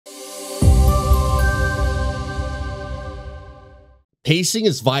Pacing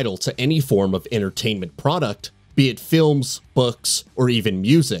is vital to any form of entertainment product, be it films, books, or even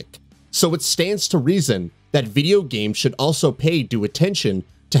music, so it stands to reason that video games should also pay due attention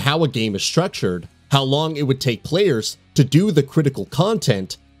to how a game is structured, how long it would take players to do the critical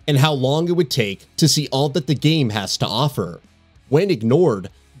content, and how long it would take to see all that the game has to offer. When ignored,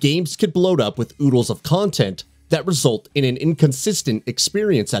 games could bloat up with oodles of content that result in an inconsistent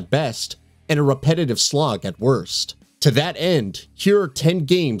experience at best, and a repetitive slog at worst. To that end, here are 10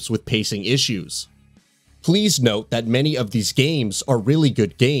 games with pacing issues. Please note that many of these games are really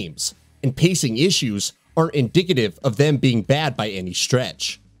good games, and pacing issues aren't indicative of them being bad by any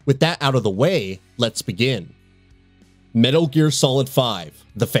stretch. With that out of the way, let's begin. Metal Gear Solid 5: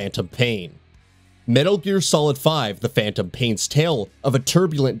 The Phantom Pain. Metal Gear Solid 5: The Phantom Pain's tale of a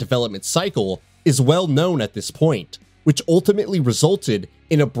turbulent development cycle is well known at this point, which ultimately resulted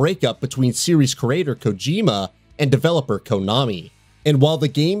in a breakup between series creator Kojima and developer Konami. And while the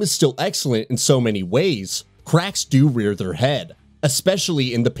game is still excellent in so many ways, cracks do rear their head,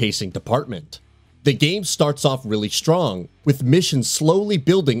 especially in the pacing department. The game starts off really strong, with missions slowly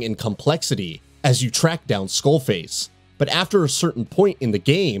building in complexity as you track down Skullface, but after a certain point in the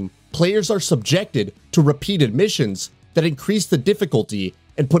game, players are subjected to repeated missions that increase the difficulty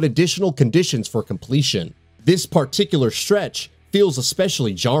and put additional conditions for completion. This particular stretch feels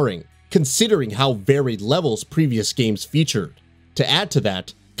especially jarring, considering how varied levels previous games featured. To add to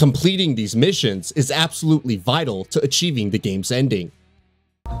that, completing these missions is absolutely vital to achieving the game's ending.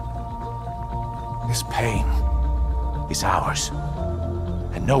 This pain is ours,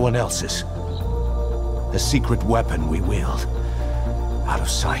 and no one else's. The secret weapon we wield, out of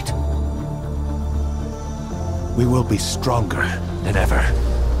sight. We will be stronger than ever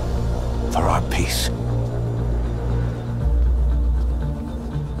for our peace.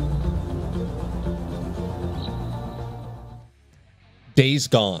 Days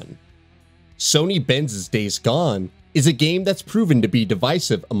Gone. Sony Benz's Days Gone is a game that's proven to be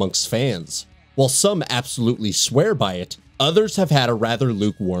divisive amongst fans. While some absolutely swear by it, others have had a rather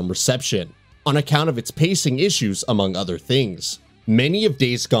lukewarm reception, on account of its pacing issues among other things. Many of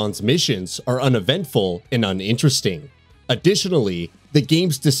Days Gone's missions are uneventful and uninteresting. Additionally, the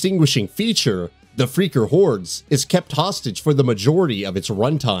game's distinguishing feature, the Freaker Hordes, is kept hostage for the majority of its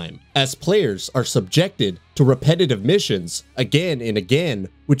runtime, as players are subjected to repetitive missions again and again,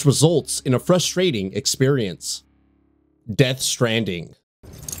 which results in a frustrating experience. Death Stranding.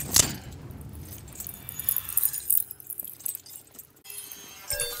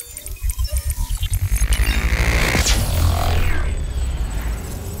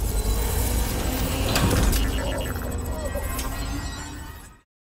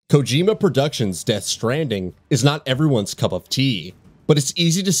 Kojima Productions' Death Stranding is not everyone's cup of tea, but it's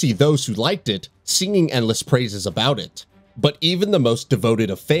easy to see those who liked it singing endless praises about it. But even the most devoted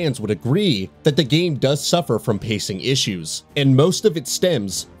of fans would agree that the game does suffer from pacing issues, and most of it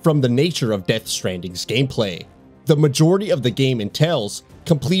stems from the nature of Death Stranding's gameplay. The majority of the game entails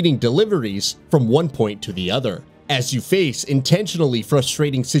completing deliveries from one point to the other, as you face intentionally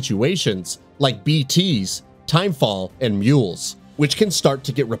frustrating situations like BTs, timefall, and mules, which can start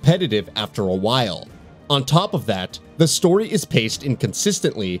to get repetitive after a while. On top of that, the story is paced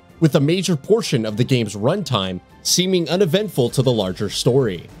inconsistently, with a major portion of the game's runtime seeming uneventful to the larger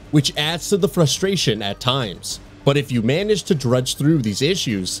story, which adds to the frustration at times. But if you manage to drudge through these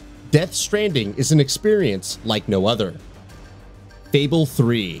issues, Death Stranding is an experience like no other. Fable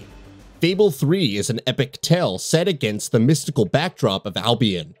 3. Fable 3 is an epic tale set against the mystical backdrop of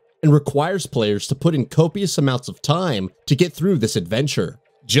Albion, and requires players to put in copious amounts of time to get through this adventure.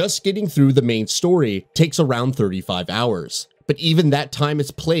 Just getting through the main story takes around 35 hours, but even that time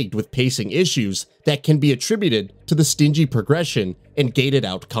is plagued with pacing issues that can be attributed to the stingy progression and gated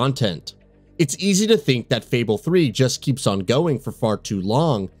out content. It's easy to think that Fable 3 just keeps on going for far too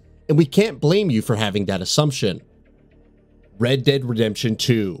long, and we can't blame you for having that assumption. Red Dead Redemption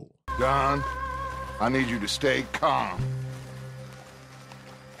 2. Don, I need you to stay calm.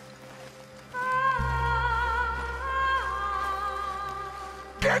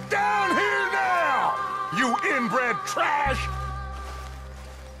 Get down here now, you inbred trash!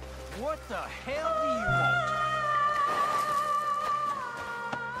 What the hell do you want?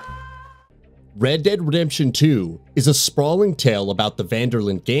 Red Dead Redemption 2 is a sprawling tale about the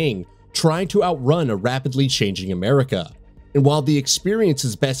Vanderlyn gang trying to outrun a rapidly changing America. And while the experience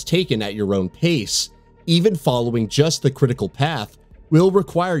is best taken at your own pace, even following just the critical path will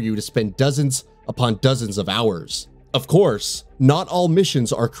require you to spend dozens upon dozens of hours. Of course, not all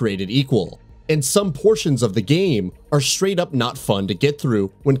missions are created equal, and some portions of the game are straight up not fun to get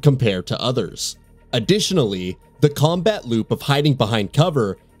through when compared to others. Additionally, The combat loop of hiding behind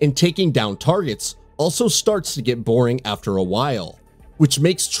cover and taking down targets also starts to get boring after a while, which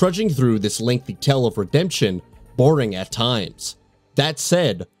makes trudging through this lengthy tale of redemption boring at times. That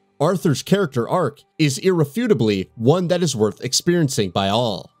said, Arthur's character arc is irrefutably one that is worth experiencing by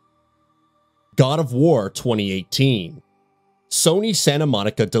all. God of War 2018. Sony Santa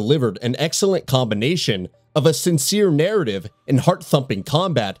Monica delivered an excellent combination of a sincere narrative and heart-thumping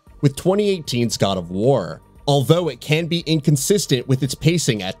combat with 2018's God of War, although it can be inconsistent with its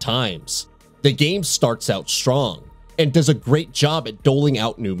pacing at times. The game starts out strong and does a great job at doling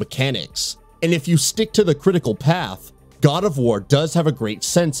out new mechanics, and if you stick to the critical path, God of War does have a great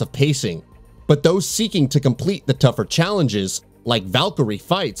sense of pacing, but those seeking to complete the tougher challenges, like Valkyrie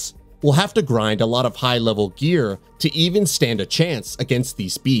fights, will have to grind a lot of high-level gear to even stand a chance against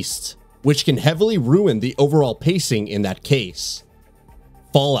these beasts, which can heavily ruin the overall pacing in that case.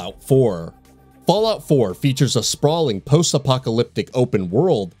 Fallout 4. Fallout 4 features a sprawling post-apocalyptic open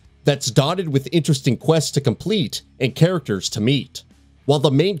world that's dotted with interesting quests to complete and characters to meet. While the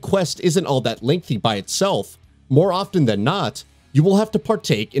main quest isn't all that lengthy by itself, more often than not, you will have to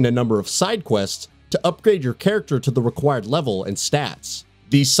partake in a number of side quests to upgrade your character to the required level and stats.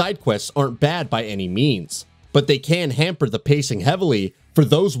 These side quests aren't bad by any means, but they can hamper the pacing heavily for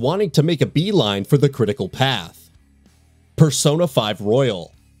those wanting to make a beeline for the critical path. Persona 5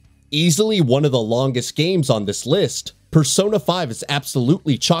 Royal. Easily one of the longest games on this list, Persona 5 is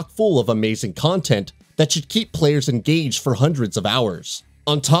absolutely chock full of amazing content that should keep players engaged for hundreds of hours.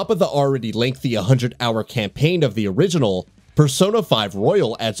 On top of the already lengthy 100-hour campaign of the original, Persona 5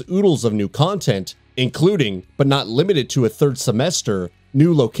 Royal adds oodles of new content, including, but not limited to, a third semester,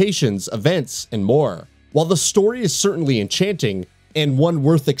 new locations, events, and more. While the story is certainly enchanting, and one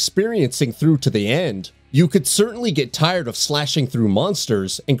worth experiencing through to the end, you could certainly get tired of slashing through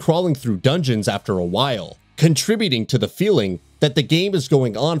monsters and crawling through dungeons after a while, contributing to the feeling that the game is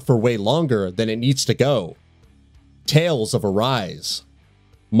going on for way longer than it needs to go. Tales of Arise.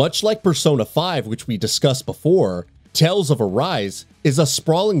 Much like Persona 5, which we discussed before, Tales of Arise is a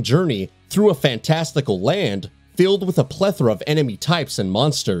sprawling journey through a fantastical land filled with a plethora of enemy types and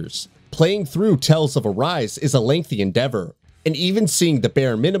monsters. Playing through Tales of Arise is a lengthy endeavor, and even seeing the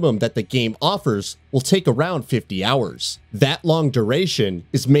bare minimum that the game offers will take around 50 hours. That long duration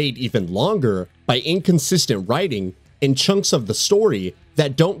is made even longer by inconsistent writing and chunks of the story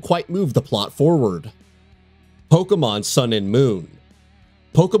that don't quite move the plot forward. Pokemon Sun and Moon.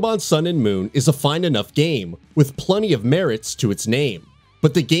 Pokemon Sun and Moon is a fine enough game with plenty of merits to its name,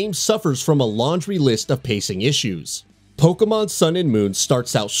 but the game suffers from a laundry list of pacing issues. Pokemon Sun and Moon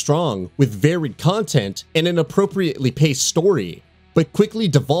starts out strong with varied content and an appropriately paced story, but quickly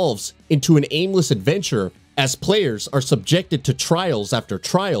devolves into an aimless adventure as players are subjected to trials after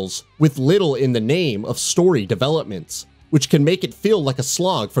trials with little in the name of story developments, which can make it feel like a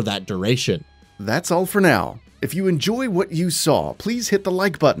slog for that duration. That's all for now. If you enjoy what you saw, please hit the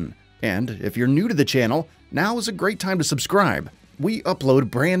like button. And if you're new to the channel, now is a great time to subscribe. We upload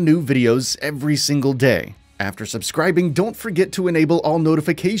brand new videos every single day. After subscribing, don't forget to enable all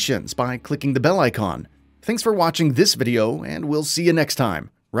notifications by clicking the bell icon. Thanks for watching this video, and we'll see you next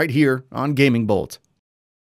time, right here on GamingBolt.